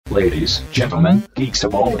Ladies, gentlemen, geeks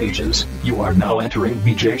of all ages, you are now entering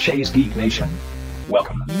BJ Shea's Geek Nation.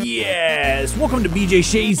 Welcome. Yes, welcome to BJ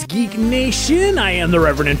Shea's Geek Nation. I am the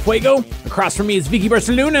Reverend Fuego. Across from me is Vicky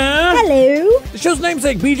Barcelona. Hello. The show's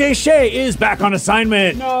namesake, BJ Shea, is back on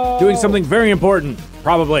assignment. No. Doing something very important.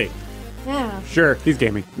 Probably. Yeah. Sure, he's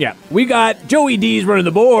gaming. Yeah. We got Joey D's running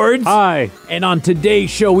the boards. Hi. And on today's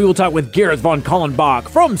show, we will talk with Gareth von Kallenbach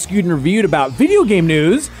from Skewed and Reviewed about video game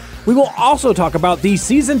news. We will also talk about the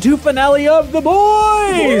Season 2 finale of The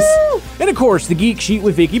Boys! Woo! And of course, the Geek Sheet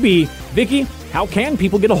with Vicky B. Vicky, how can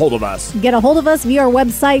people get a hold of us? Get a hold of us via our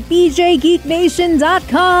website,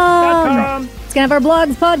 bjgeeknation.com. It's going to have our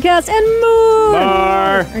blogs, podcasts, and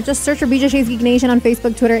more. Or just search for BJ Shea's Geek Nation on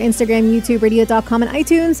Facebook, Twitter, Instagram, YouTube, radio.com, and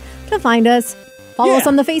iTunes to find us. Follow us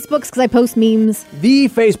on the Facebooks because I post memes. The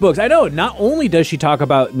Facebooks. I know, not only does she talk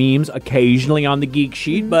about memes occasionally on the Geek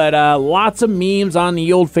Sheet, but lots of memes on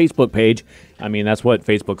the old Facebook page. I mean, that's what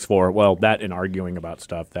Facebook's for. Well, that and arguing about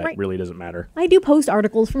stuff. That really doesn't matter. I do post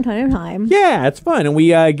articles from time to time. Yeah, it's fun. And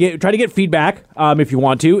we try to get feedback. If you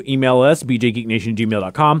want to, email us,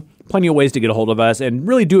 bjgeeknation@gmail.com. Plenty of ways to get a hold of us, and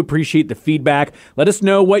really do appreciate the feedback. Let us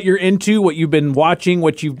know what you're into, what you've been watching,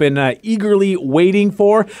 what you've been eagerly waiting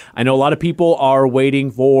for. I know a lot of people are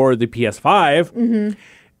waiting for the PS5. Mm-hmm.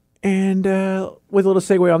 And with a little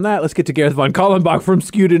segue on that, let's get to Gareth von Kallenbach from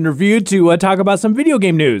Skewed and Reviewed to talk about some video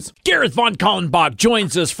game news. Gareth von Kallenbach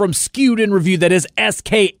joins us from Skewed and Reviewed, that is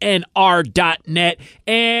sknr.net.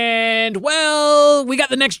 And, well, we got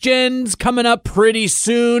the next gens coming up pretty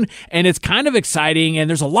soon, and it's kind of exciting, and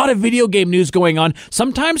there's a lot of video game news going on,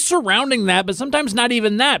 sometimes surrounding that, but sometimes not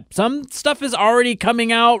even that. Some stuff is already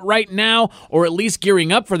coming out right now, or at least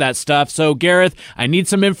gearing up for that stuff. So, Gareth, I need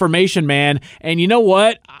some information, man. And you know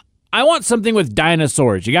what? I want something with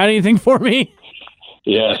dinosaurs. You got anything for me?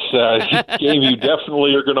 Yes, game you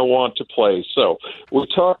definitely are going to want to play. So we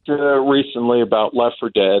talked recently about Left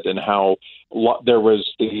 4 Dead and how there was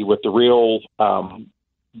there's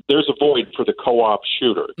a void for the co-op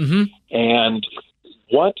shooter. Mm-hmm. And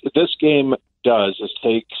what this game does is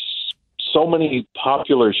takes so many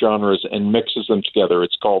popular genres and mixes them together.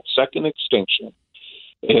 It's called Second Extinction.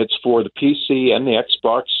 It's for the PC and the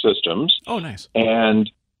Xbox systems. Oh, nice. And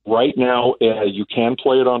right now, you can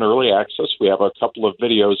play it on early access. We have a couple of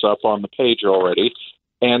videos up on the page already.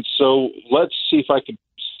 And so let's see if I can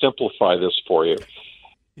simplify this for you.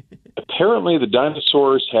 Apparently, the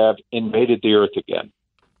dinosaurs have invaded the Earth again.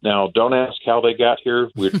 Now, don't ask how they got here.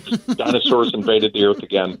 Dinosaurs invaded the Earth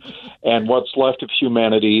again. And what's left of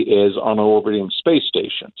humanity is on orbiting space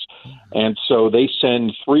stations. And so they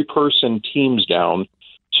send 3-person teams down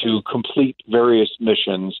to complete various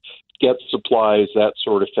missions, get supplies, that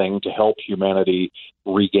sort of thing, to help humanity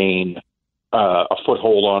regain a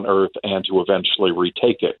foothold on Earth and to eventually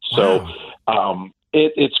retake it. Wow. So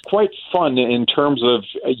it's quite fun in terms of,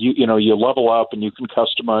 you level up and you can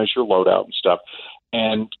customize your loadout and stuff.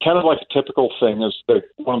 And kind of like a typical thing is that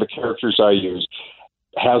one of the characters I use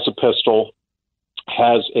has a pistol,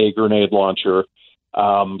 has a grenade launcher,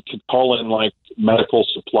 can call in like medical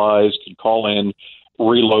supplies, can call in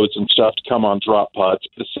reloads and stuff to come on drop pods.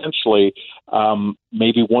 But essentially,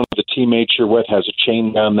 maybe one of the teammates you're with has a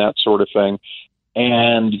chain gun, that sort of thing.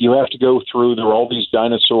 And you have to go through, there are all these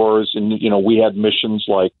dinosaurs, and, we had missions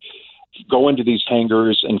like go into these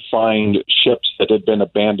hangars and find ships that had been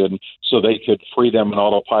abandoned so they could free them and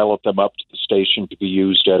autopilot them up to the station to be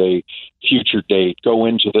used at a future date. Go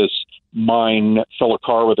into this mine, fill a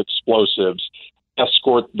car with explosives,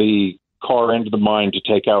 escort the car into the mine to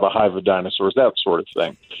take out a hive of dinosaurs, that sort of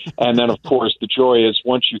thing. And then, of course, the joy is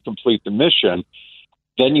once you complete the mission,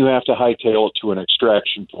 then you have to hightail it to an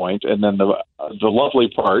extraction point. And then the lovely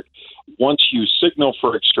part, once you signal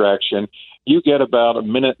for extraction, you get about a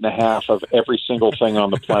minute and a half of every single thing on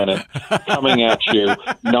the planet coming at you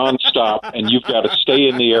nonstop, and you've got to stay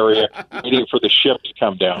in the area waiting for the ship to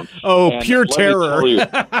come down. Oh, and pure terror. You,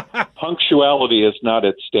 punctuality is not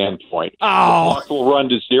at standpoint. Oh. The clock will run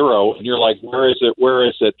to 0, and you're like, where is it? Where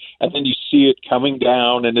is it? And then you see it coming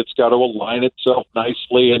down, and it's got to align itself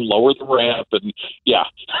nicely and lower the ramp, and yeah.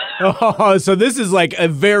 Oh, so this is like a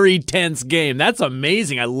very tense game. That's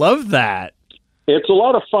amazing. I love that. It's a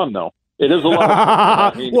lot of fun, though. It is a lot of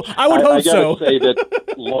fun. I mean, well, I would hope so. I gotta say that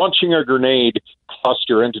launching a grenade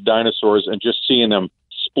cluster into dinosaurs and just seeing them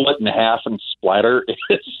split in half and splatter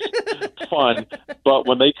is fun. But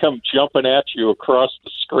when they come jumping at you across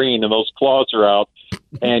the screen and those claws are out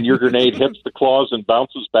and your grenade hits the claws and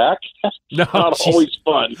bounces back, not always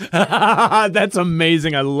fun. That's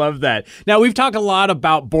amazing. I love that. Now, we've talked a lot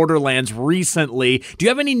about Borderlands recently. Do you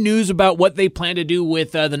have any news about what they plan to do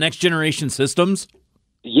with the next generation systems?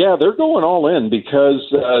 Yeah, they're going all in because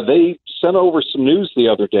they sent over some news the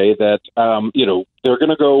other day that, they're going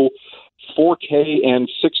to go 4K and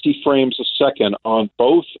 60 frames a second on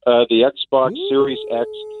both the Xbox Series X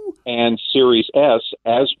and Series S,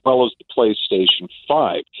 as well as the PlayStation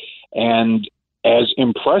 5. And as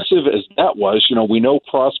impressive as that was, we know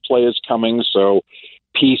crossplay is coming, so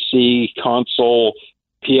PC, console,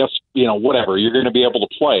 PS, whatever, you're going to be able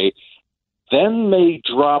to play. Then they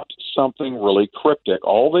dropped something really cryptic.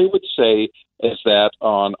 All they would say is that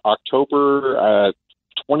on October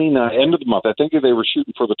 29th, end of the month, I think they were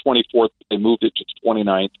shooting for the 24th, they moved it to the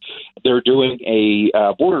 29th, they're doing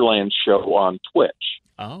a Borderlands show on Twitch.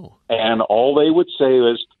 Oh. And all they would say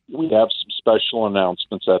is, we have some special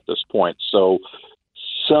announcements at this point. So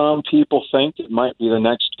some people think it might be the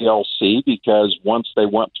next DLC because once they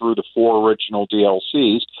went through the 4 original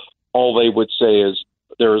DLCs, all they would say is,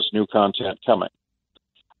 there is new content coming.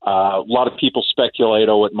 A lot of people speculate,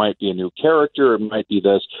 it might be a new character, it might be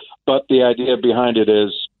this. But the idea behind it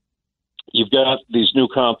is you've got these new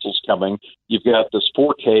consoles coming. You've got this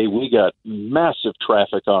 4K. We got massive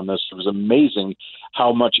traffic on this. It was amazing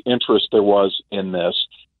how much interest there was in this.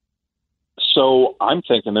 So I'm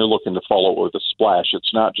thinking they're looking to follow it with a splash.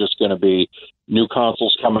 It's not just going to be new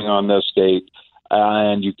consoles coming on this date,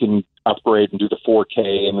 and you can upgrade and do the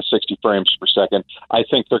 4K and the 60 frames per second. I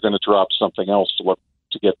think they're going to drop something else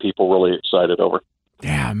to get people really excited over.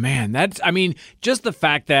 Yeah, man, just the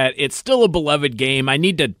fact that it's still a beloved game. I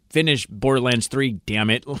need to finish Borderlands 3, damn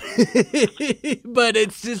it. But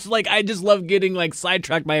it's just I just love getting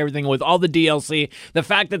sidetracked by everything with all the DLC. The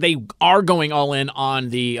fact that they are going all in on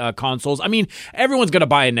the consoles. Everyone's going to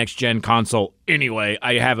buy a next-gen console anyway,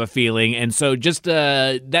 I have a feeling. And so just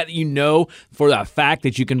that for the fact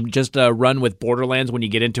that you can just run with Borderlands when you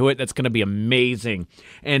get into it, that's going to be amazing.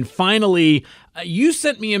 And finally, you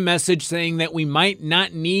sent me a message saying that we might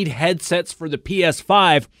not need headsets for the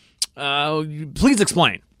PS5. Please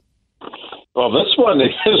explain. Well, this one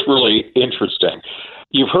is really interesting.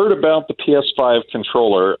 You've heard about the PS5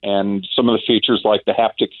 controller and some of the features like the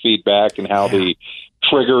haptic feedback and how the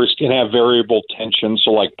triggers can have variable tension.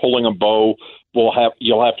 So like pulling a bow,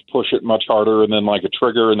 you'll have to push it much harder, and then like a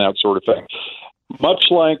trigger and that sort of thing. Much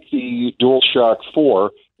like the DualShock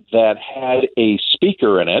 4 that had a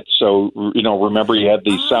speaker in it. So, remember you had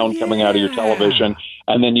the sound coming out of your television,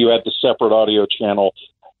 and then you had the separate audio channel.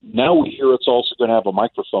 Now we hear it's also going to have a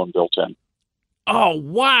microphone built in. Oh,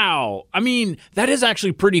 wow. That is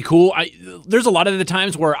actually pretty cool. There's a lot of the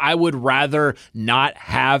times where I would rather not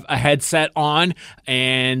have a headset on.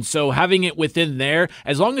 And so having it within there,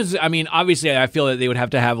 as long as, obviously I feel that they would have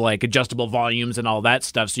to have adjustable volumes and all that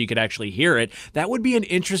stuff so you could actually hear it. That would be an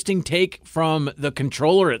interesting take from the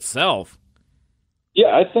controller itself. Yeah,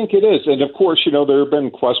 I think it is. And of course, there have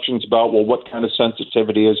been questions about, well, what kind of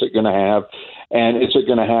sensitivity is it going to have? And is it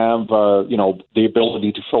going to have, the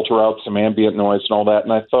ability to filter out some ambient noise and all that?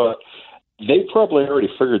 And I thought they probably already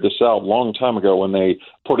figured this out a long time ago when they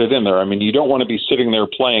put it in there. You don't want to be sitting there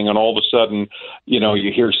playing and all of a sudden,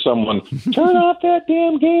 you hear someone turn off that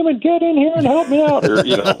damn game and get in here and help me out. Or,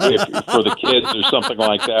 for the kids or something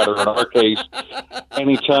like that. Or in our case,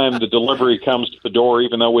 anytime the delivery comes to the door,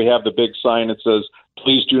 even though we have the big sign that says,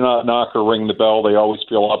 please do not knock or ring the bell. They always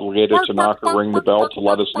feel obligated to knock or ring the bell to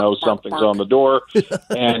let us know something's on the door.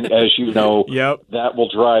 And as you know, that will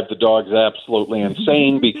drive the dogs absolutely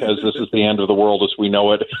insane because this is the end of the world as we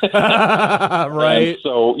know it. Right. And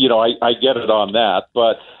so, I get it on that.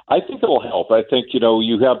 But I think it'll help. I think,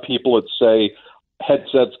 you have people that say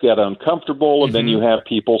headsets get uncomfortable, and then you have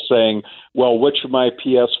people saying, well, which of my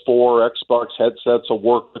PS4, Xbox headsets will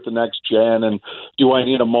work with the next gen, and do I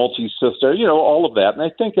need a multi-system, all of that. And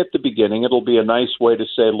I think at the beginning it'll be a nice way to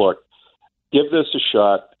say, look, give this a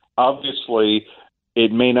shot. Obviously,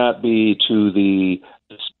 it may not be to the,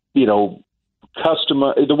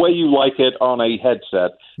 the way you like it on a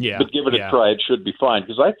headset, but give it a try. It should be fine.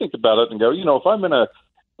 Because I think about it and go, if I'm in a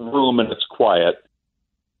room and it's quiet,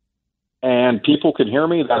 and people can hear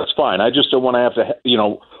me, that's fine. I just don't want to have to,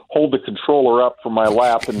 hold the controller up from my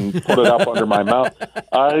lap and put it up under my mouth.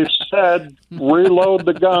 I said, reload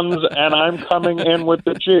the guns, and I'm coming in with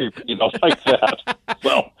the Jeep, like that.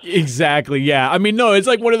 Well, exactly, yeah. No, it's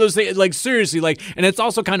one of those things, seriously, and it's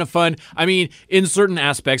also kind of fun, in certain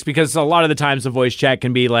aspects, because a lot of the times the voice chat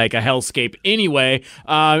can be a hellscape anyway,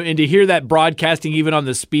 and to hear that broadcasting even on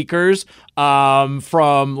the speakers, from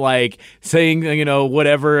saying,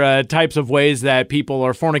 whatever types of ways that people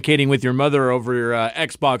are fornicating with your mother over your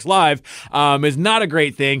Xbox Live is not a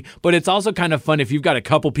great thing, but it's also kind of fun if you've got a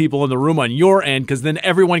couple people in the room on your end, because then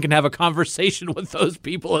everyone can have a conversation with those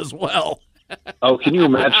people as well. Oh, can you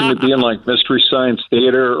imagine it being like Mystery Science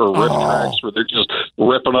Theater or Rip Tracks where they're just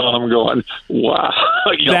ripping on them going, wow.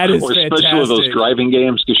 That is or fantastic. especially with those driving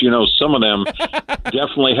games, because, some of them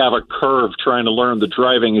definitely have a curve trying to learn the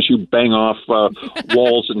driving as you bang off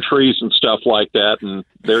walls and trees and stuff like that, and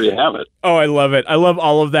there you have it. Oh, I love it. I love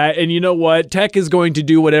all of that. And you know what? Tech is going to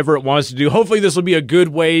do whatever it wants to do. Hopefully this will be a good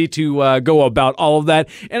way to go about all of that.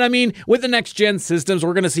 And I mean, with the next-gen systems,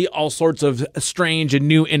 we're going to see all sorts of strange and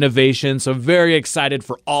new innovations. So very excited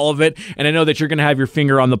for all of it. And I know that you're going to have your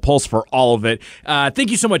finger on the pulse for all of it.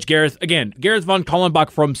 Thank you so much, Gareth. Again, Gareth von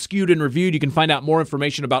Kallenbach from Skewed and Reviewed. You can find out more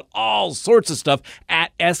information about all sorts of stuff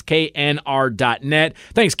at sknr.net.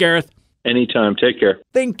 Thanks, Gareth. Anytime. Take care.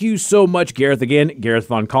 Thank you so much, Gareth. Again, Gareth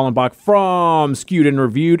von Kallenbach from Skewed and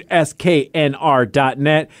Reviewed,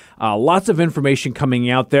 sknr.net. Lots of information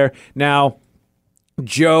coming out there. Now,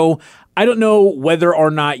 Joe, I don't know whether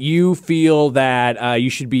or not you feel that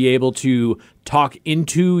you should be able to talk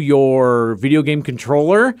into your video game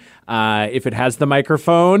controller if it has the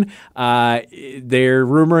microphone. They're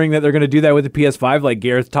rumoring that they're going to do that with the PS5, like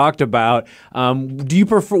Gareth talked about. Would you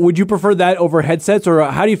prefer that over headsets, or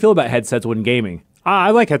how do you feel about headsets when gaming?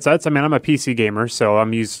 I like headsets. I mean, I'm a PC gamer, so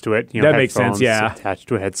I'm used to it. That makes sense, yeah. Attached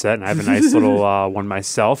to a headset, and I have a nice little one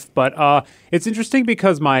myself. But it's interesting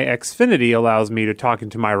because my Xfinity allows me to talk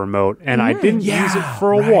into my remote, and I didn't use it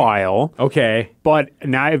for a while. Okay. But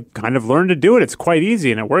now I've kind of learned to do it. It's quite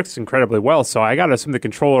easy, and it works incredibly well. So I got to assume the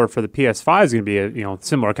controller for the PS5 is going to be a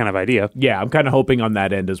similar kind of idea. Yeah, I'm kind of hoping on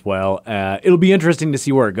that end as well. It'll be interesting to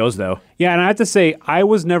see where it goes, though. Yeah, and I have to say, I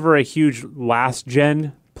was never a huge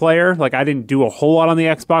last-gen player. Like, I didn't do a whole lot on the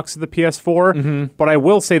Xbox or the PS4, but I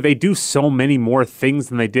will say they do so many more things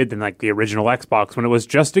than they did than like the original Xbox when it was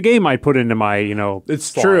just a game I'd put into my, It's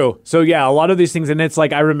slot. true. So yeah, a lot of these things, and it's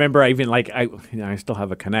like I remember I still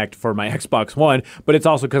have a Kinect for my Xbox One, but it's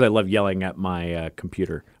also because I love yelling at my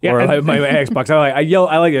computer or my Xbox.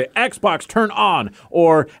 I like it, Xbox turn on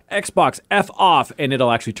or Xbox F off, and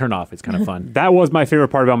it'll actually turn off. It's kind of fun. That was my favorite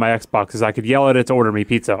part about my Xbox is I could yell at it to order me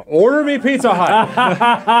pizza. Order me Pizza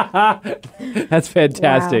Hut. That's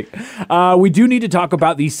fantastic. Wow. We do need to talk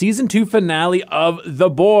about the season 2 finale of The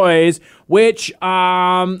Boys, which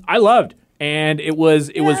I loved. And it was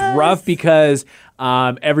rough because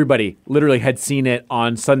everybody literally had seen it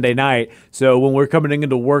on Sunday night. So when we're coming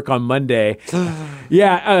into work on Monday,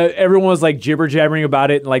 everyone was like jibber jabbering about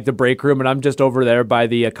it in like the break room, and I'm just over there by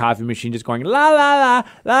the coffee machine, just going la la la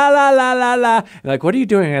la la la la la. And like, what are you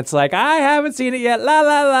doing? And it's like, I haven't seen it yet. La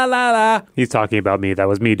la la la la. He's talking about me. That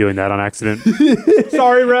was me doing that on accident.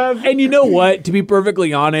 Sorry, Rev. And you know what? To be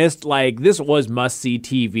perfectly honest, like this was must see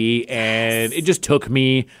TV, and it just took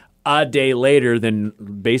me a day later than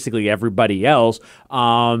basically everybody else.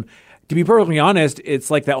 To be perfectly honest,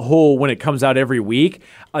 it's like that whole when it comes out every week,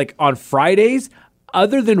 like on Fridays,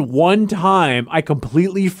 other than one time, I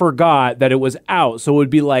completely forgot that it was out. So it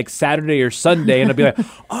would be like Saturday or Sunday, and I'd be like,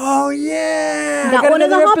 oh yeah, I got one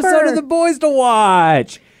in another the episode hopper. of The Boys to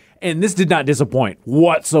watch. And this did not disappoint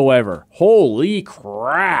whatsoever. Holy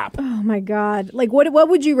crap. Oh my God. Like, what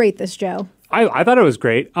would you rate this, Joe? I thought it was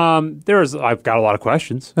great. I've got a lot of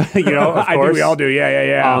questions, of course. I do. We all do.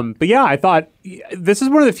 Yeah. But yeah, I thought this is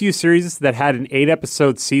one of the few series that had an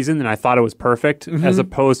 8-episode season, and I thought it was perfect, as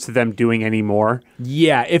opposed to them doing any more.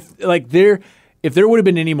 Yeah. If there would have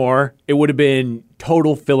been any more, it would have been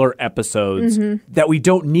total filler episodes that we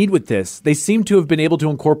don't need with this. They seem to have been able to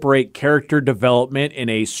incorporate character development in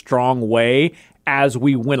a strong way as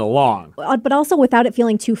we went along. But also without it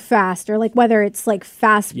feeling too fast, or like whether it's like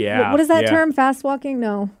fast. Yeah. What is that term? Fast walking?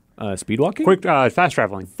 No. Speed walking? Quick, fast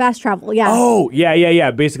traveling. Fast travel, yeah. Oh, yeah.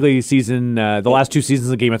 Basically, the last 2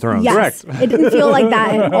 seasons of Game of Thrones. Yes. Correct. It didn't feel like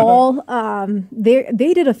that at all.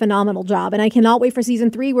 They did a phenomenal job, and I cannot wait for season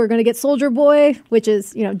 3. We're going to get Soldier Boy, which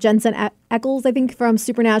is Jensen Ackles, I think, from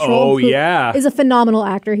Supernatural. Oh, yeah. Is a phenomenal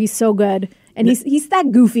actor. He's so good. And he's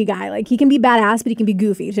that goofy guy. Like, he can be badass, but he can be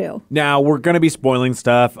goofy, too. Now, we're going to be spoiling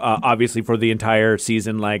stuff, obviously, for the entire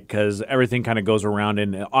season, because everything kind of goes around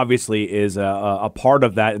and obviously is a part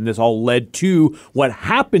of that, and this all led to what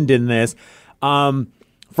happened in this.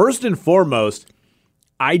 First and foremost,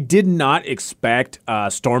 I did not expect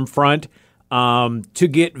Stormfront to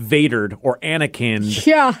get Vadered or Anakin'd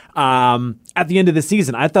at the end of the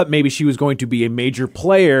season. I thought maybe she was going to be a major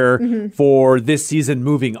player for this season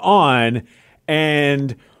moving on.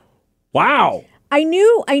 And wow. I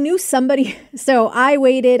knew somebody. So I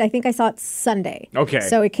waited. I think I saw it Sunday. Okay.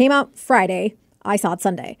 So it came out Friday. I saw it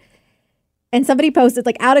Sunday. And somebody posted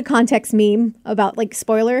like out of context meme about like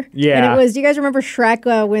spoiler. Yeah. And it was, do you guys remember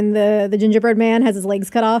Shrek when the gingerbread man has his legs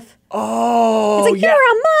cut off? Oh, It's like, yeah. you're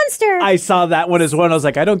a monster. I saw that one as well. And I was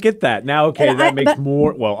like, I don't get that. Now, okay, And that makes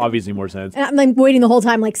obviously more sense. And I'm like waiting the whole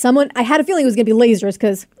time. Like I had a feeling it was going to be lasers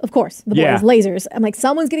because, of course, the boys lasers. I'm like,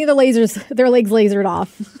 someone's getting their legs lasered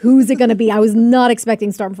off. Who's it going to be? I was not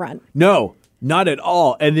expecting Stormfront. No, not at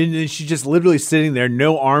all. And then she's just literally sitting there,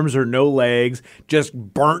 no arms or no legs, just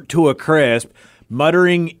burnt to a crisp,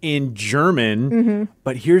 muttering in German. Mm-hmm.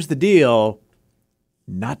 But here's the deal.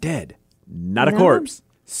 Not dead. Not a corpse.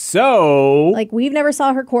 So, Like, we've never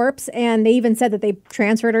saw her corpse, and they even said that they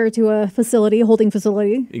transferred her to a holding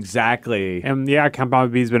facility. exactly. And yeah,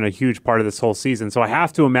 Compound B's been a huge part of this whole season. So I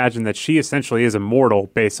have to imagine that she essentially is immortal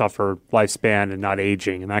based off her lifespan and not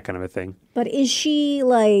aging and that kind of a thing. But is she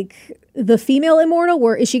like the female immortal,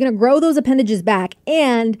 or is she going to grow those appendages back?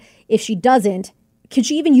 And if she doesn't, could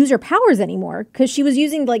she even use her powers anymore? Because she was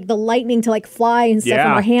using like the lightning to like fly and stuff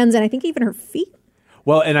from her hands, and I think even her feet.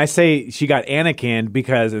 Well, and I say she got Anakin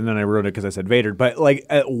because, and then I wrote it because I said Vader, but like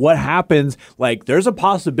what happens, like there's a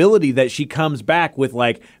possibility that she comes back with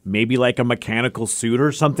like maybe like a mechanical suit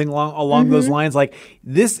or something along those lines. Like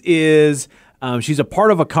this is, she's a part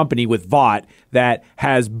of a company with Vought that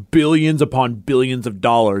has billions upon billions of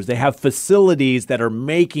dollars. They have facilities that are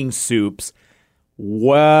making soups.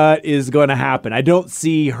 What is going to happen? I don't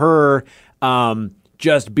see her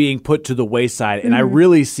just being put to the wayside. And I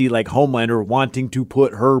really see like Homelander wanting to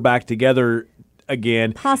put her back together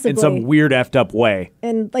again Possibly. in some weird effed up way.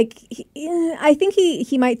 And like, I think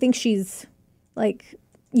he might think she's like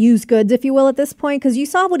used goods, if you will, at this point. Because you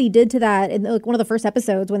saw what he did to that in like one of the first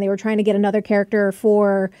episodes when they were trying to get another character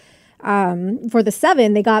for the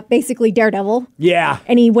Seven. They got basically Daredevil. Yeah,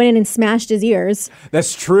 And he went in and smashed his ears.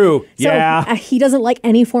 that's true. So he doesn't like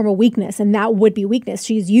any form of weakness, and that would be weakness.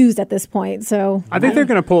 She's used at this point. So I think they're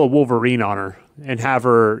going to pull a Wolverine on her and have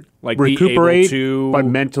her Like, be recuperate, able to- but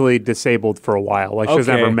mentally disabled for a while. Like she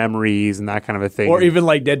doesn't have Okay. her memories and that kind of a thing. Or even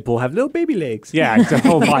like Deadpool, have little baby legs. yeah.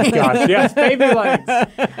 Oh my gosh. Yes, baby legs.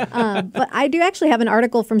 But I do actually have an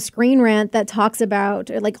article from Screen Rant that talks about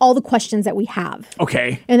like all the questions that we have.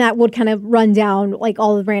 Okay. And that would kind of run down like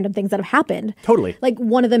all the random things that have happened. Totally. Like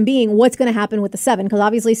one of them being what's going to happen with the Seven, because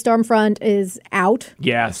obviously Stormfront is out.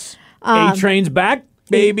 Yes. A-Train's back,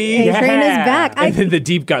 baby. A-Train is back. And then the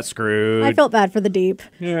Deep got screwed. I felt bad for the Deep.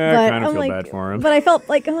 Yeah, I kinda I'm feel bad for him. But I felt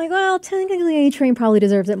like, I'm like, well, technically A-Train probably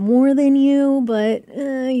deserves it more than you, but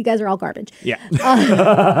you guys are all garbage. Yeah.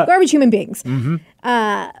 Garbage human beings.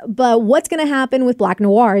 But what's going to happen with Black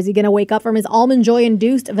Noir? Is he going to wake up from his almond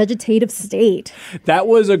joy-induced vegetative state? That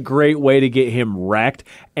was a great way to get him wrecked.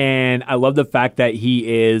 And I love the fact that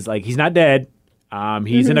he is, like, he's not dead.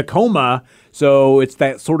 He's in a coma. So it's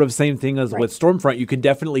that sort of same thing as with Stormfront. You can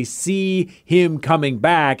definitely see him coming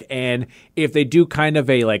back. And if they do kind of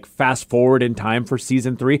a like fast forward in time for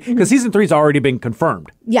season 3, because season 3's already been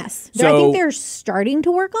confirmed. Yes. I So- think they're starting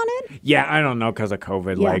to work on it. Yeah, I don't know because of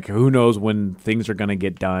COVID. Yeah. Like, who knows when things are going to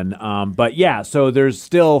get done. But yeah, so there's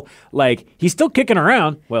still like he's still kicking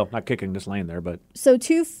around. Well, not kicking, just laying there. But So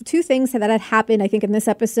two things that had happened, I think, in this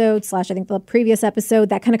episode / I think the previous episode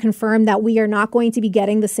that kind of confirmed that we are not going to be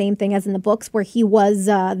getting the same thing as in the books where he was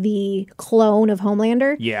the clone of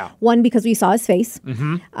Homelander. Yeah. One, because we saw his face.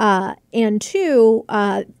 And two,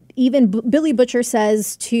 even Billy Butcher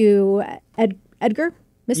says to Edgar,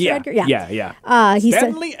 Mr. Edgar? yeah. He said,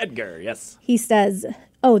 Stanley Edgar, yes. he says,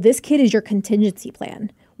 oh, this kid is your contingency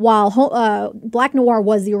plan. While Black Noir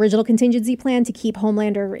was the original contingency plan to keep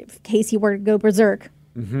Homelander in case he were to go berserk,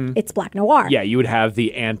 it's Black Noir. Yeah, you would have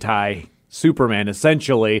the anti-Superman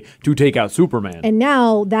essentially to take out Superman. And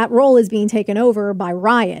now that role is being taken over by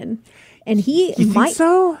Ryan. And he You think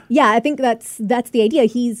so? Yeah, I think that's the idea.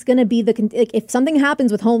 He's going to be if something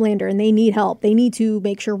happens with Homelander and they need help, they need to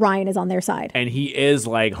make sure Ryan is on their side. And he is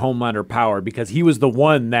like Homelander power because he was the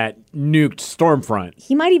one that nuked Stormfront.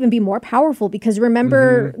 He might even be more powerful because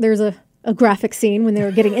remember there's a graphic scene when they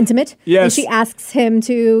were getting intimate. Yes. And she asks him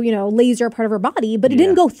to, laser a part of her body, but it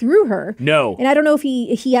didn't go through her. No. And I don't know if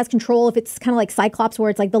he has control, if it's kind of like Cyclops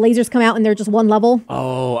where it's like the lasers come out and they're just one level.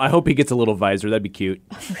 Oh, I hope he gets a little visor. That'd be cute.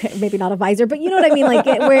 Okay, maybe not a visor, but you know what I mean? Like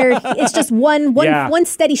where it's just one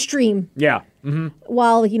steady stream. Yeah.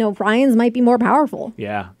 While, Ryan's might be more powerful.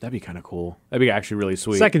 Yeah, that'd be kind of cool. That'd be actually really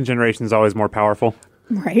sweet. Second generation is always more powerful.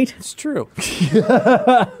 Right. It's true.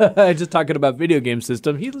 Just talking about video game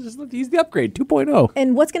system, he's the upgrade 2.0.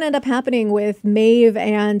 And what's going to end up happening with Maeve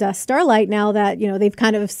and Starlight now that, they've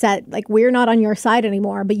kind of set, like, we're not on your side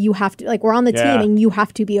anymore, but you have to, like, we're on the team and you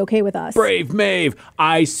have to be okay with us. Brave Maeve.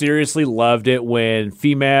 I seriously loved it when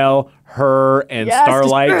female, her and Yes,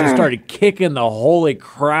 Starlight just- just started kicking the holy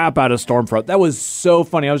crap out of Stormfront. That was so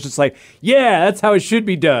funny. I was just like, yeah, that's how it should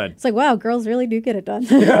be done. It's like, wow, girls really do get it done.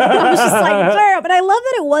 I was just like, sure. But I love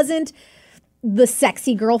that it wasn't the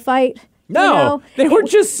sexy girl fight. No, you know? they were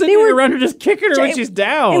just sitting were- around her just kicking her when she's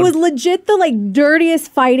down. It was legit the like dirtiest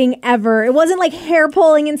fighting ever. It wasn't like hair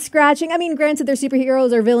pulling and scratching. I mean, granted, they're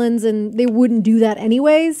superheroes or villains and they wouldn't do that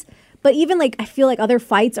anyways. But even like, I feel like other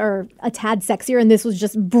fights are a tad sexier and this was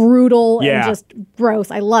just brutal Yeah. and just gross.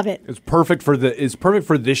 I love it. It's perfect for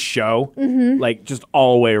this show, like just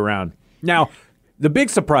all the way around. Now, the big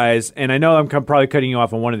surprise, and I know I'm probably cutting you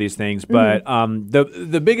off on one of these things, but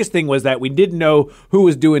the biggest thing was that we didn't know who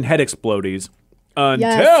was doing head explodies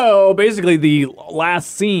until basically the last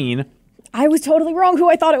scene. I was totally wrong who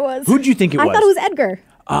I thought it was. Who'd you think it was? I thought it was Edgar.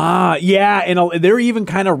 Yeah, and they were even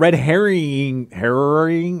kind of red herring.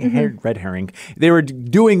 They were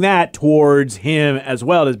doing that towards him as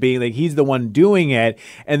well, as being like he's the one doing it,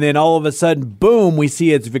 and then all of a sudden, boom, we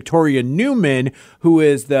see it's Victoria Newman, who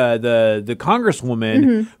is the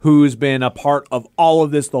congresswoman who's been a part of all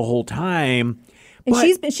of this the whole time. And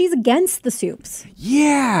But- she's against the soups.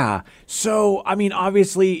 Yeah. So, I mean,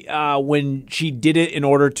 obviously, when she did it in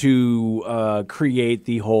order to create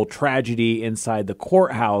the whole tragedy inside the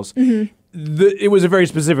courthouse, it was a very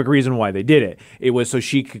specific reason why they did it. It was so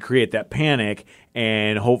she could create that panic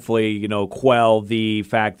and hopefully, quell the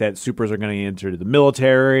fact that supers are going to enter the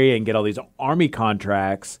military and get all these army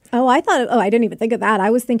contracts. I didn't even think of that.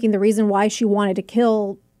 I was thinking the reason why she wanted to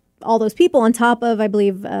kill all those people on top of, I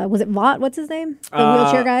believe, was it Vought? What's his name? The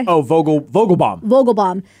wheelchair guy? Oh, Vogelbaum.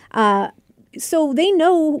 Vogelbaum. So they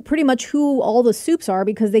know pretty much who all the soups are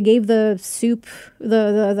because they gave the soup,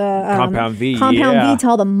 the Compound V, Compound yeah. V to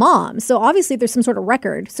all the moms. So obviously there's some sort of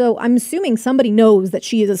record. So I'm assuming somebody knows that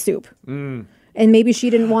she is a soup. And maybe she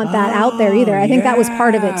didn't want that out there either. I think that was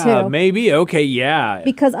part of it too. Maybe. Okay. Yeah.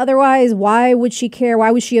 Because otherwise, why would she care?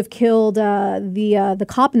 Why would she have killed the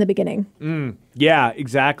cop in the beginning? Yeah,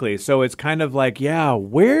 exactly. So it's kind of like,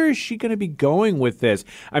 where is she going to be going with this?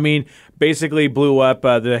 I mean, basically blew up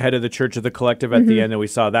the head of the Church of the Collective at the end, and we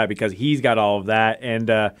saw that because he's got all of that. And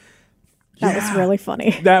That was really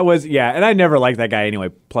funny. that was, and I never liked that guy anyway.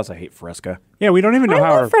 Plus, I hate Fresca. Yeah, we don't even know how I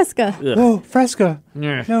our love Fresca. Oh, Fresca.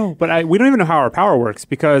 No, but we don't even know how her power works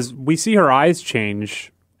because we see her eyes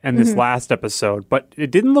change in this last episode, but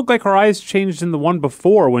it didn't look like her eyes changed in the one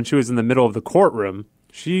before when she was in the middle of the courtroom.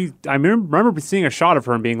 I remember seeing a shot of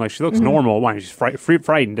her and being like, she looks normal. Why? She's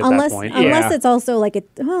frightened at that point. Unless it's also like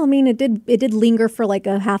it did linger for like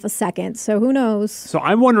a half a second. So who knows? So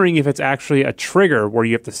I'm wondering if it's actually a trigger where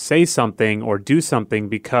you have to say something or do something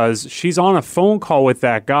because she's on a phone call with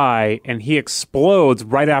that guy and he explodes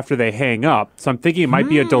right after they hang up. So I'm thinking it might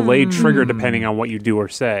be a delayed trigger depending on what you do or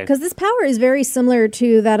say. Because this power is very similar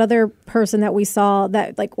to that other person that we saw.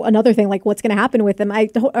 That like another thing, like what's going to happen with them? I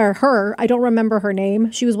don't remember her name.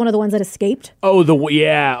 She was one of the ones that escaped. Oh,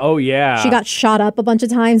 yeah. She got shot up a bunch of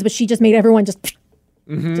times, but she just made everyone just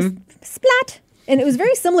splat. And it was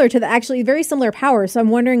very similar to very similar power. So I'm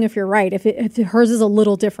wondering if you're right, if hers is a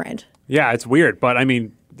little different. Yeah, it's weird, but I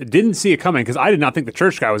mean, didn't see it coming because I did not think the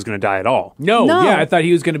church guy was going to die at all. No, No. yeah, I thought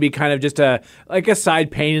he was going to be kind of just a side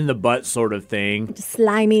pain in the butt sort of thing. Just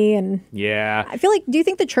slimy and Yeah. I feel like. Do you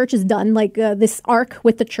think the church is done? Like this arc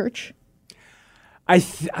with the church?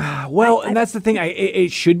 And that's the thing.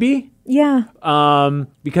 It should be. Yeah.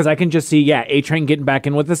 Because I can just see, A-Train getting back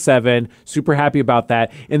in with the 7, super happy about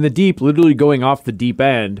that. And the Deep literally going off the deep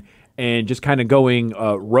end and just kind of going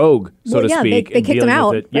rogue, so to speak. They and kicked him dealing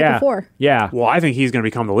out with it. right before. Yeah. Well, I think he's going to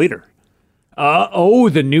become the leader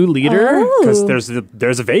The new leader? because there's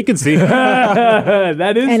a vacancy.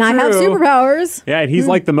 That is And true. I have superpowers. Yeah, and he's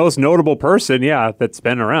like the most notable person, that's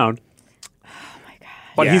been around.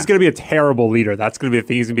 But Yeah. he's going to be a terrible leader. That's going to be a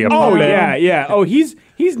thing. He's going to be a Oh, puppet. yeah. Oh, he's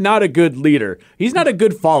not a good leader. He's not a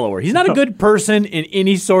good follower. He's not a good person in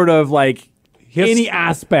any sort of any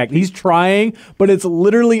aspect. He's trying, but it's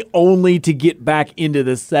literally only to get back into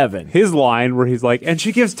the 7. His line where he's like, and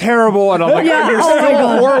she gives terrible, and I'm like, Yeah, you're oh my still a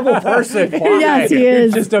God. horrible person. Why? Yes, he You're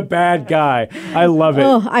is. just a bad guy. I love it.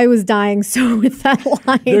 Oh, I was dying so with that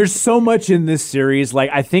line. There's so much in this series.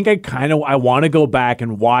 I think I want to go back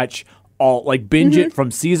and watch binge it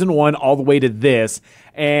from season 1 all the way to this.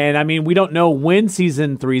 And I mean, we don't know when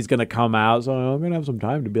season 3 is going to come out, so I'm going to have some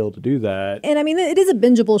time to be able to do that. And I mean, it is a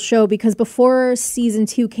bingeable show because before season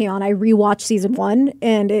 2 came on, I rewatched season 1,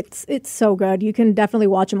 and it's so good. You can definitely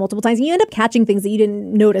watch it multiple times. And you end up catching things that you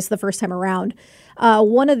didn't notice the first time around.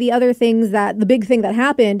 One of the other things the big thing that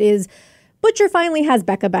happened is Butcher finally has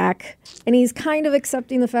Becca back, and he's kind of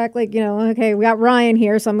accepting the fact, okay, we got Ryan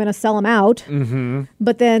here, so I'm going to sell him out. Mm-hmm.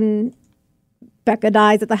 But then Becca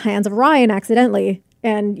dies at the hands of Ryan accidentally.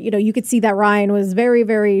 And, you could see that Ryan was very,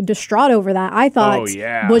 very distraught over that. I thought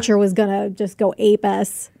Butcher was going to just go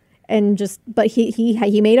ape-ass but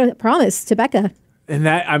he made a promise to Becca. And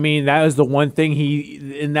that was the one thing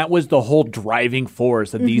and that was the whole driving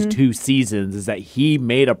force of these 2 seasons, is that he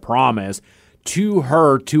made a promise to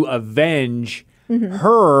her to avenge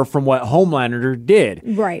her from what Homelander did.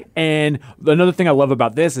 Right. And another thing I love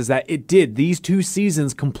about this is that these 2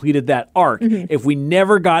 seasons completed that arc. If we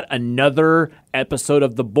never got another episode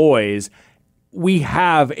of The Boys, we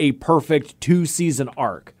have a perfect 2-season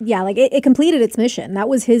arc. Yeah, like it completed its mission. That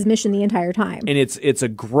was his mission the entire time. And it's a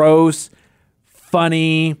gross,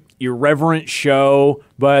 funny, irreverent show,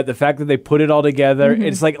 but the fact that they put it all together,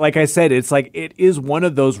 it's like I said, it's like it is one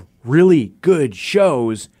of those really good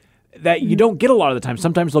shows that you don't get a lot of the time.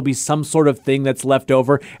 Sometimes there'll be some sort of thing that's left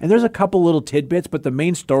over, and there's a couple little tidbits, but the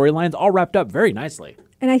main storyline's all wrapped up very nicely.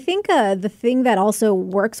 And I think the thing that also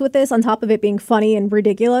works with this, on top of it being funny and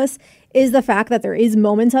ridiculous, is the fact that there is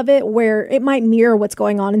moments of it where it might mirror what's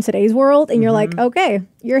going on in today's world, and you're like, okay,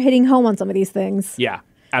 you're hitting home on some of these things. Yeah.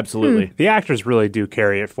 Absolutely. The actors really do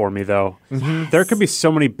carry it for me, though. There could be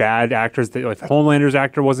so many bad actors that, if Homelander's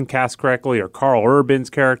actor wasn't cast correctly, or Carl Urban's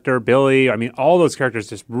character, Billy. I mean, all those characters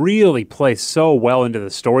just really play so well into the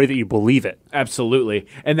story that you believe it. Absolutely.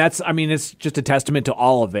 And it's just a testament to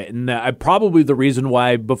all of it. And probably the reason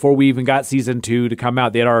why, before we even got season 2 to come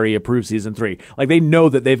out, they had already approved season 3. Like, they know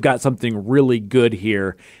that they've got something really good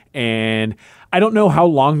here. And I don't know how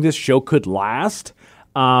long this show could last.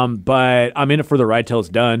 But I'm in it for the ride till it's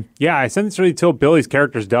done. Yeah, essentially till Billy's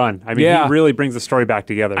character's done. I mean, he really brings the story back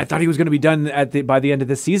together. I thought he was going to be done by the end of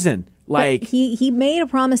this season. Like, but he made a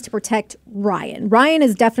promise to protect Ryan. Ryan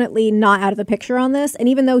is definitely not out of the picture on this. And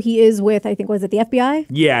even though he is with, I think, was it the FBI?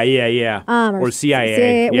 Yeah. Or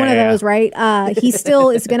CIA. One of those, right? He still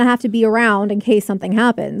is going to have to be around in case something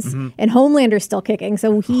happens. And Homelander's still kicking,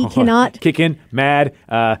 so he cannot... Kicking, mad,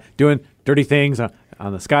 doing dirty things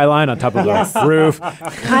on the skyline, on top of the roof.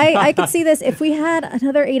 I could see this. If we had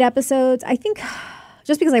another 8 episodes, I think,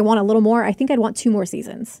 just because I want a little more, I think I'd want 2 more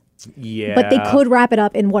seasons. Yeah. But they could wrap it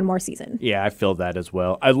up in 1 more season. Yeah, I feel that as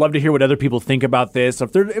well. I'd love to hear what other people think about this.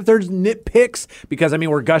 If there's nitpicks, because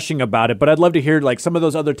we're gushing about it, but I'd love to hear like some of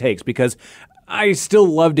those other takes, because I still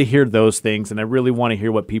love to hear those things, and I really want to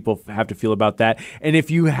hear what people have to feel about that. And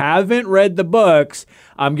if you haven't read the books,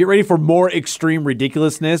 get ready for more extreme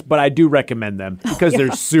ridiculously, but I do recommend them because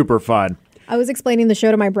they're super fun. I was explaining the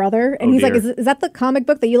show to my brother, and he's like, is that the comic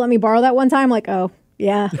book that you let me borrow that one time? I'm like, oh.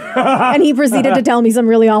 Yeah. And he proceeded to tell me some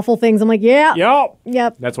really awful things. I'm like, yeah.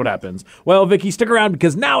 Yep. That's what happens. Well, Vicky, stick around,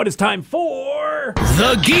 because now it is time for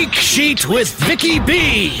The Geek Sheet with Vicky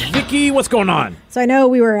B. Vicky, what's going on? So I know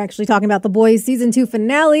we were actually talking about The Boys season 2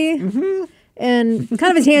 finale, and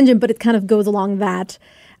kind of a tangent, but it kind of goes along that.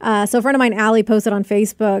 So a friend of mine, Allie, posted on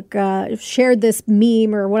Facebook, shared this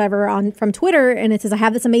meme or whatever from Twitter, and it says, I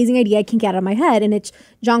have this amazing idea I can't get out of my head. And it's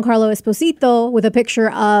Giancarlo Esposito with a picture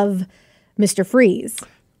of Mr. Freeze.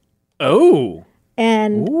 Oh.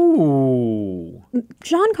 And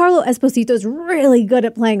Giancarlo Esposito is really good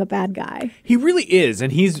at playing a bad guy. He really is,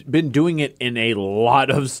 and he's been doing it in a lot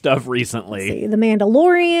of stuff recently. The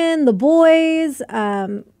Mandalorian, The Boys.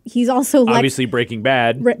 He's also obviously Breaking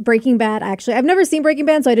Bad. Breaking Bad, actually. I've never seen Breaking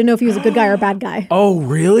Bad, so I didn't know if he was a good guy or a bad guy. Oh,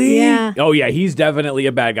 really? Yeah. Oh, yeah, he's definitely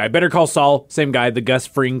a bad guy. Better Call Saul, same guy. The Gus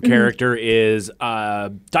Fring character is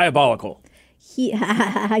diabolical.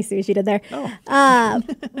 I see what she did there.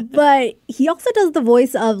 But he also does the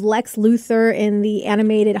voice of Lex Luthor in the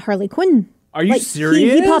animated Harley Quinn. Are you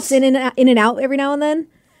serious? He pops in and out every now and then.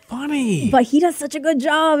 Funny. But he does such a good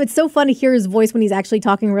job. It's so fun to hear his voice when he's actually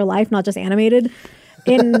talking in real life, not just animated.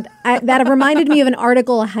 And that reminded me of an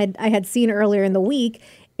article I had seen earlier in the week.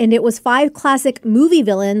 And it was 5 classic movie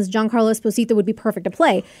villains Giancarlo Esposito would be perfect to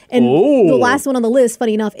play. And the last one on the list,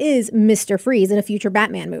 funny enough, is Mr. Freeze in a future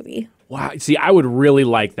Batman movie. Wow. See, I would really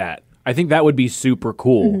like that. I think that would be super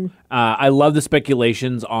cool. I love the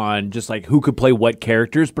speculations on just like who could play what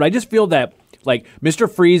characters, but I just feel that like Mr.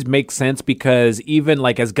 Freeze makes sense because even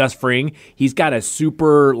like as Gus Fring, he's got a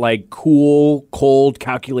super like cool, cold,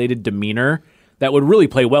 calculated demeanor that would really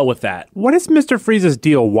play well with that. What is Mr. Freeze's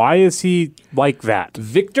deal? Why is he like that?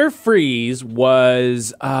 Victor Freeze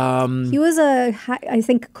was... he was I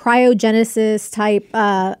think, cryogenesis type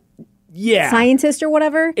scientist or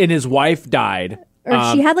whatever. And his wife died.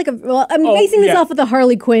 Or she had like I'm basing this off of the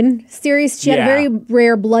Harley Quinn series. She had a very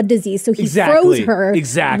rare blood disease, so he froze her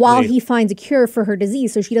while he finds a cure for her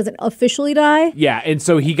disease, so she doesn't officially die. Yeah, and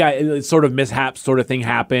so he got sort of mishap sort of thing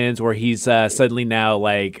happens where he's suddenly now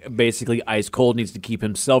like basically ice cold, needs to keep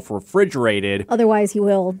himself refrigerated. Otherwise, he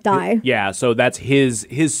will die. Yeah, so that's his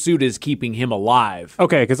suit is keeping him alive.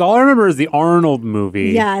 Okay, because all I remember is the Arnold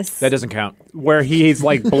movie. Yes. That doesn't count. Where he's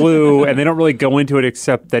like blue, and they don't really go into it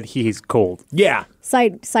except that he's cold. Yeah.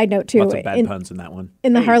 Side note too. Lots of bad puns in that one.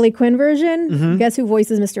 In the Harley Quinn version, guess who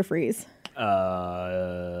voices Mr. Freeze?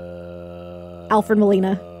 Alfred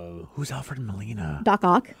Molina. Who's Alfred Molina? Doc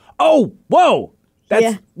Ock. Oh, whoa!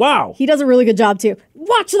 That's wow. He does a really good job too.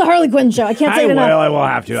 Watch the Harley Quinn show. I can't say it enough. I will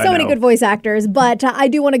have to. So many good voice actors, but I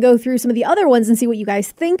do want to go through some of the other ones and see what you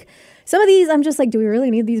guys think. Some of these, I'm just like, do we really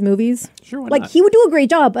need these movies? Sure, why like not? He would do a great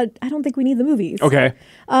job, but I don't think we need the movies. Okay.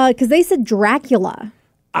 Because they said Dracula.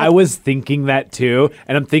 I was thinking that too,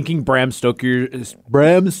 and I'm thinking Bram Stoker's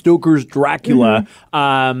Dracula.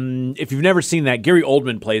 If you've never seen that, Gary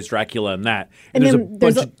Oldman plays Dracula in that. And then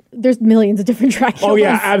there's millions of different Draculas. Oh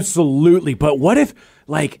yeah, absolutely. But what if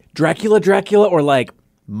like Dracula, or like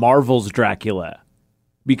Marvel's Dracula?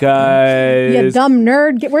 Because you dumb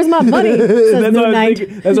nerd, where's my money? Says Moon Knight.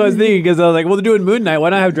 That's what I was thinking. Because I was like, well, they're doing Moon Knight.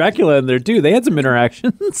 Why not have Dracula in there too? They had some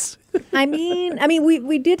interactions. I mean,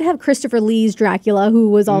 we did have Christopher Lee's Dracula, who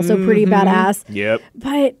was also pretty badass. Yep.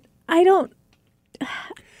 But I don't.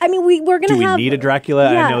 I mean, we're gonna have. Do we need a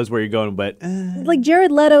Dracula? Yeah. I know is where you're going, but like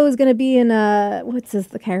Jared Leto is gonna be in what's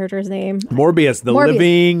the character's name? Morbius, the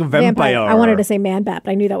living vampire. I wanted to say Man-Bat, but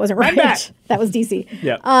I knew that wasn't right. Man-Bat. That was DC.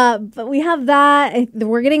 Yeah. But we have that.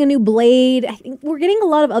 We're getting a new Blade. I think we're getting a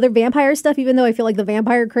lot of other vampire stuff, even though I feel like the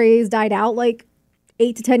vampire craze died out like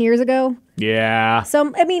 8 to 10 years ago. Yeah.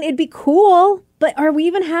 So, I mean, it'd be cool, but we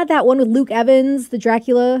even had that one with Luke Evans, the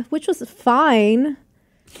Dracula, which was fine.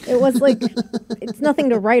 It was like, it's nothing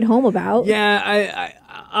to write home about. Yeah,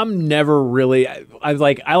 I'm never really. I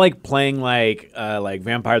like playing like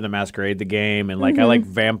Vampire the Masquerade the game, and like I like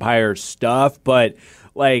vampire stuff, but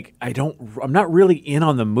like I'm not really in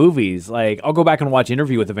on the movies. Like I'll go back and watch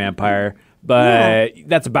Interview with the Vampire, but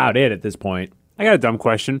that's about it at this point. I got a dumb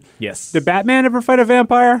question. Yes. Did Batman ever fight a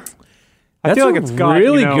vampire? I feel like it's got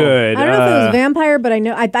really good. I don't know if it was vampire, but I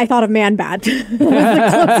know I thought of Man-Bat. That was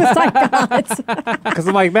the closest I got. Because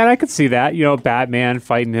I'm like, man, I could see that. You know, Batman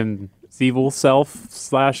fighting his evil self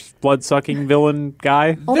 / blood-sucking villain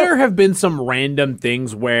guy. There have been some random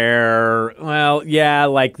things where, well, yeah,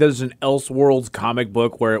 like there's an Elseworlds comic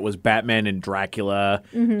book where it was Batman and Dracula,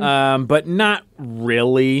 but not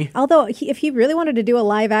really. Although, if he really wanted to do a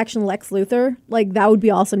live-action Lex Luthor, like that would be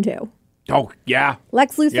awesome too. Oh, yeah.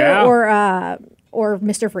 Lex Luthor or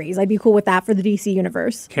Mr. Freeze. I'd be cool with that for the DC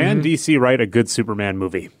universe. Can DC write a good Superman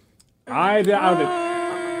movie? I doubt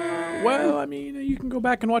it. Well, I mean, you can go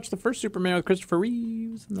back and watch the first Superman with Christopher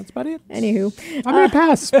Reeves, and that's about it. Anywho. I'm going to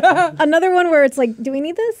pass. Another one where it's like, do we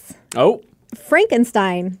need this? Oh.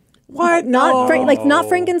 Frankenstein. What? Not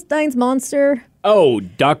Frankenstein's monster. Oh,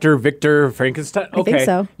 Dr. Victor Frankenstein? Okay. I think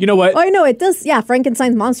so. You know what? Oh, no, it does. Yeah,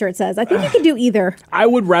 Frankenstein's monster, it says. I think you could do either. I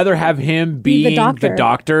would rather have him being the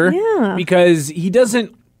doctor. Yeah. Because he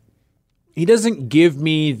doesn't give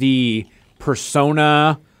me the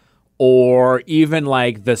persona or even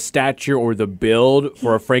like the stature or the build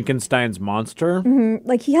for a Frankenstein's monster.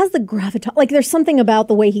 Like he has the gravitas. Like there's something about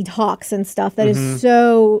the way he talks and stuff that is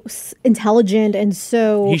so intelligent and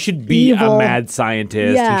so He should be evil. a mad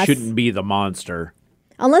scientist. Yes. He shouldn't be the monster.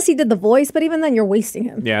 Unless he did the voice, but even then you're wasting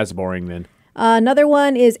him. Yeah, it's boring then. Another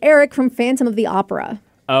one is Eric from Phantom of the Opera.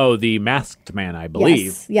 Oh, the masked man, I believe.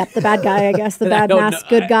 Yes. Yep, the bad guy, I guess. The bad don't masked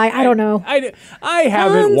know. good guy. I don't know. I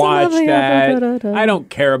haven't Phantom watched of the that. Opera. I don't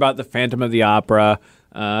care about the Phantom of the Opera,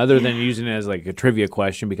 other than using it as like a trivia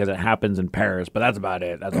question because it happens in Paris. But that's about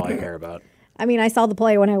it. That's all I care about. I mean, I saw the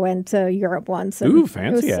play when I went to Europe once. And Ooh,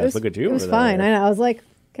 fancy ass. Look at you It was over fine. there. I know. I was like,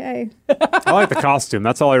 okay. I like the costume.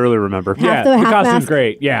 That's all I really remember. Half The half costume's mask.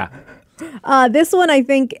 great. Yeah. This one, I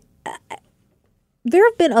think, there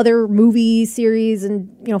have been other movie series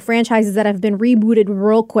and franchises that have been rebooted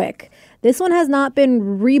real quick. This one has not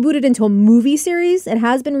been rebooted into a movie series. It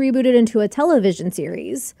has been rebooted into a television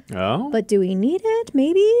series. Oh. But do we need it?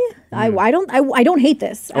 Maybe. I don't hate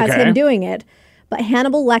this as Okay. him doing it. But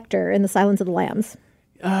Hannibal Lecter in The Silence of the Lambs.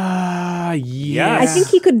 Yes. I think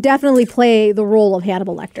he could definitely play the role of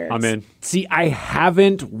Hannibal Lecter. I'm in. See, I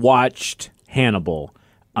haven't watched Hannibal.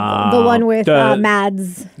 The one with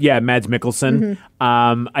Mads. Yeah, Mads Mikkelsen.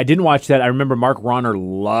 I didn't watch that. I remember Mark Ronner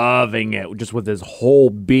loving it, just with his whole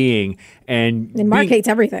being. And Mark hates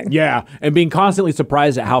everything. Yeah, and being constantly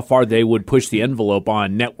surprised at how far they would push the envelope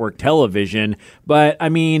on network television. But, I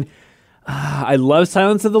mean, I love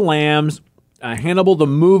Silence of the Lambs. Hannibal, the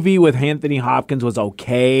movie with Anthony Hopkins, was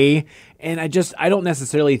okay. And I don't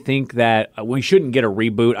necessarily think that we shouldn't get a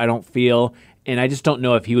reboot, I don't feel. And I just don't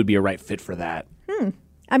know if he would be a right fit for that.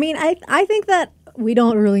 I mean, I think that we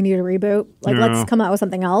don't really need a reboot. Like, let's come out with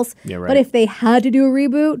something else. Yeah, right. But if they had to do a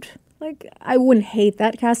reboot, like, I wouldn't hate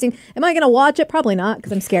that casting. Am I going to watch it? Probably not,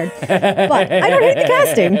 because I'm scared. But I don't hate the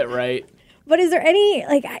casting. Right. But is there any,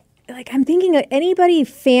 I'm thinking of anybody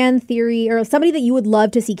fan theory or somebody that you would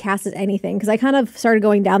love to see cast as anything? Because I kind of started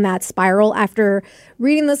going down that spiral after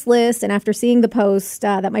reading this list and after seeing the post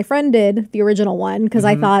that my friend did, the original one, because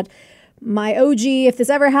I thought, my OG, if this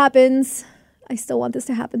ever happens, I still want this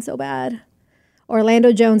to happen so bad.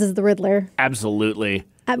 Orlando Jones is the Riddler. Absolutely.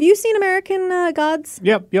 Have you seen American Gods?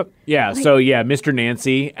 Yep. Yeah, so Mr.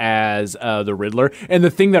 Nancy as the Riddler. And the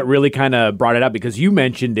thing that really kind of brought it up, because you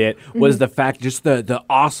mentioned it, was the fact, just the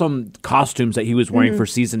awesome costumes that he was wearing for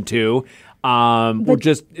season 2. Were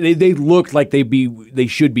just they looked like they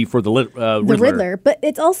should be for the Riddler. The Riddler, but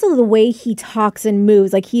it's also the way he talks and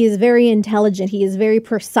moves. Like, he is very intelligent. He is very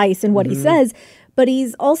precise in what he says, but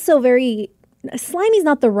he's also very slimy's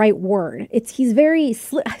not the right word. He's very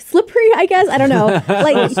slippery, I guess. I don't know.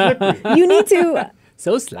 Like, you need to.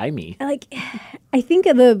 So slimy. Like, I think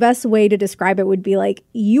the best way to describe it would be like,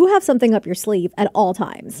 you have something up your sleeve at all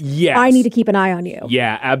times. Yes. I need to keep an eye on you.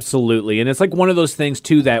 Yeah, absolutely. And it's like one of those things,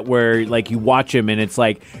 too, that where, like, you watch him and it's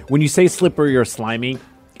like, when you say slippery or slimy,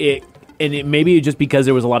 maybe just because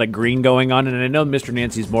there was a lot of green going on. And I know Mr.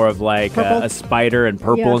 Nancy's more of like a spider and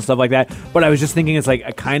purple and stuff like that. But I was just thinking it's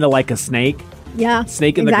like kind of like a snake. Yeah.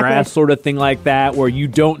 Snake in the grass sort of thing like that, where you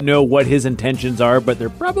don't know what his intentions are, but they're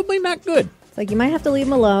probably not good. It's like, you might have to leave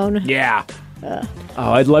him alone. Yeah. Oh,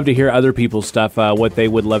 I'd love to hear other people's stuff, what they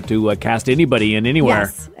would love to cast anybody in anywhere.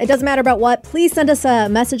 Yes. It doesn't matter about what. Please send us a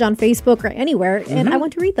message on Facebook or anywhere, and I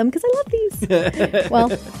want to read them because I love these.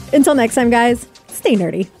 Well, until next time, guys, stay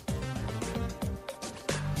nerdy.